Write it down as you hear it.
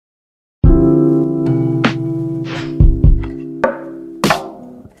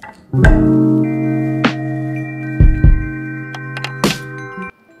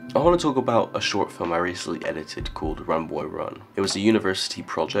want to talk about a short film I recently edited called Run Boy Run. It was a university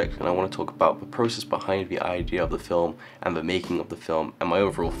project, and I want to talk about the process behind the idea of the film and the making of the film and my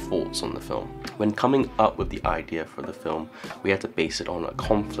overall thoughts on the film. When coming up with the idea for the film, we had to base it on a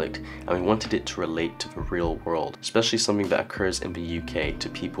conflict, and we wanted it to relate to the real world, especially something that occurs in the UK to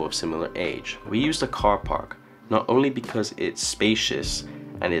people of similar age. We used a car park, not only because it's spacious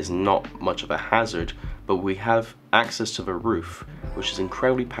and is not much of a hazard, but we have access to the roof, which is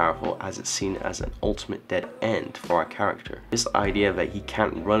incredibly powerful as it's seen as an ultimate dead end for our character. This idea that he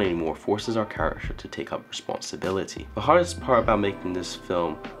can't run anymore forces our character to take up responsibility. The hardest part about making this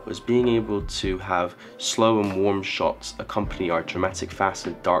film was being able to have slow and warm shots accompany our dramatic fast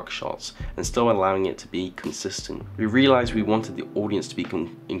and dark shots and still allowing it to be consistent. We realized we wanted the audience to be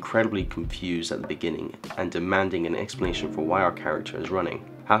incredibly confused at the beginning and demanding an explanation for why our character is running.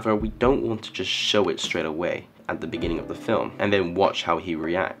 However, we don't want to just show it straight away at the beginning of the film and then watch how he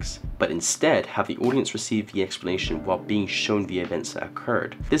reacts, but instead have the audience receive the explanation while being shown the events that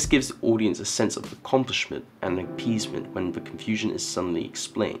occurred. This gives the audience a sense of accomplishment and appeasement when the confusion is suddenly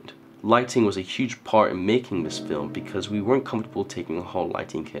explained. Lighting was a huge part in making this film because we weren't comfortable taking a whole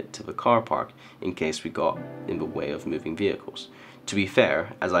lighting kit to the car park in case we got in the way of moving vehicles. To be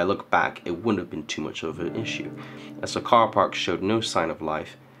fair, as I look back, it wouldn't have been too much of an issue, as the car park showed no sign of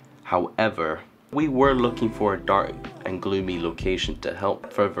life. However, we were looking for a dark and gloomy location to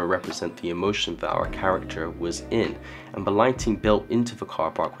help further represent the emotion that our character was in, and the lighting built into the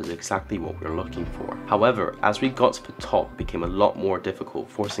car park was exactly what we were looking for. However, as we got to the top, it became a lot more difficult,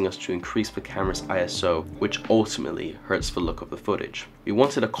 forcing us to increase the camera's ISO, which ultimately hurts the look of the footage. We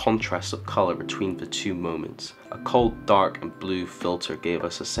wanted a contrast of color between the two moments. A cold, dark, and blue filter gave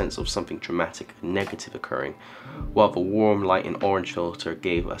us a sense of something dramatic and negative occurring, while the warm light and orange filter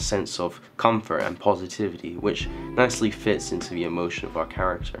gave a sense of comfort and positivity, which nicely fits into the emotion of our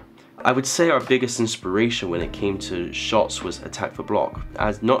character. I would say our biggest inspiration when it came to shots was Attack the Block,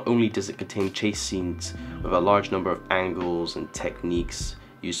 as not only does it contain chase scenes with a large number of angles and techniques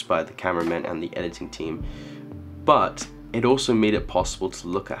used by the cameraman and the editing team, but it also made it possible to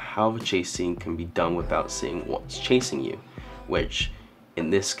look at how the chase scene can be done without seeing what's chasing you, which in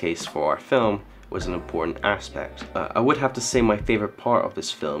this case for our film was an important aspect. I would have to say my favorite part of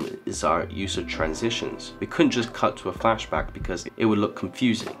this film is our use of transitions. We couldn't just cut to a flashback because it would look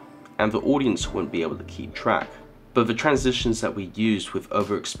confusing and the audience wouldn't be able to keep track. But the transitions that we used with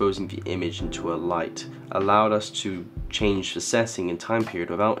overexposing the image into a light allowed us to change the setting and time period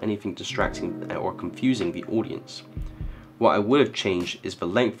without anything distracting or confusing the audience. What I would have changed is the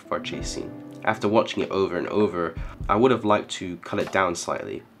length of our chase scene. After watching it over and over, I would have liked to cut it down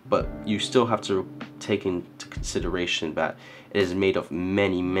slightly, but you still have to take into consideration that it is made of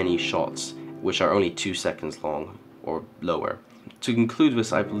many shots, which are only 2 seconds long or lower. To conclude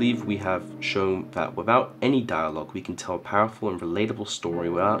this, I believe we have shown that without any dialogue, we can tell a powerful and relatable story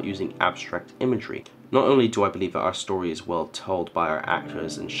without using abstract imagery. Not only do I believe that our story is well told by our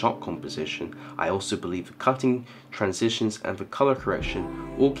actors and shot composition, I also believe the cutting, transitions, and the color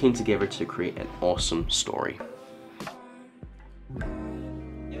correction all came together to create an awesome story.